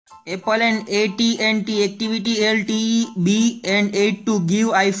Apple and AT&T Activity LTE B and 8 to give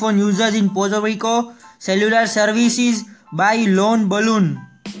iPhone users in Puerto Rico cellular services by loan balloon.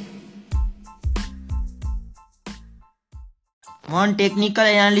 One technical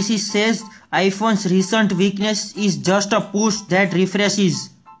analysis says iPhone's recent weakness is just a push that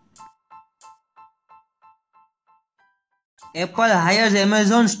refreshes. Apple hires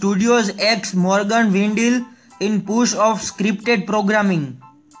Amazon Studios ex Morgan Windle in push of scripted programming.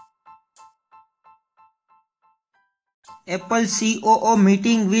 Apple COO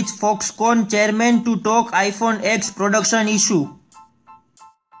meeting with Foxconn chairman to talk iPhone X production issue.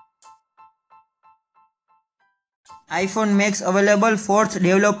 iPhone makes available fourth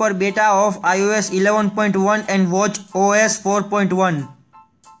developer beta of iOS 11.1 and Watch OS 4.1.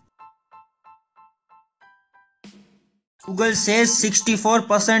 Google says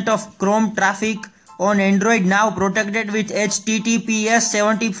 64% of Chrome traffic on Android now protected with HTTPS,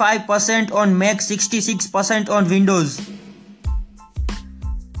 75% on Mac, 66% on Windows.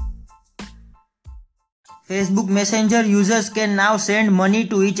 Facebook Messenger users can now send money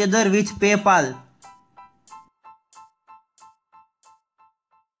to each other with PayPal.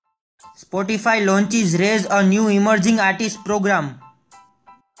 Spotify launches Raise, a new emerging artist program.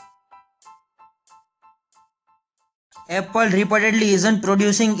 Apple reportedly isn't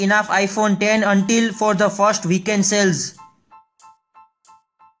producing enough iPhone X until for the first weekend sales.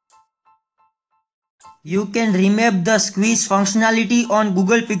 You can remap the squeeze functionality on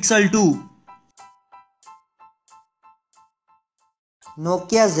Google Pixel 2.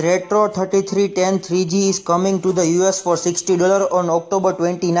 Nokia's Retro 3310 3G is coming to the US for $60 on October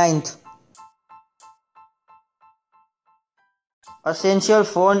 29th. Essential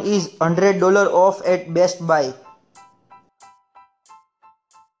phone is $100 off at Best Buy.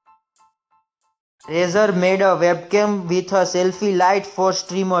 Razer made a webcam with a selfie light for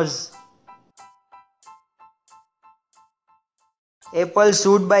streamers. Apple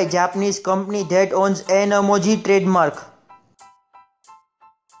sued by Japanese company that owns Animoji trademark.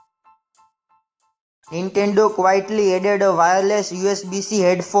 Nintendo quietly added a wireless USB-C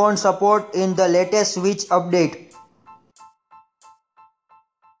headphone support in the latest Switch update.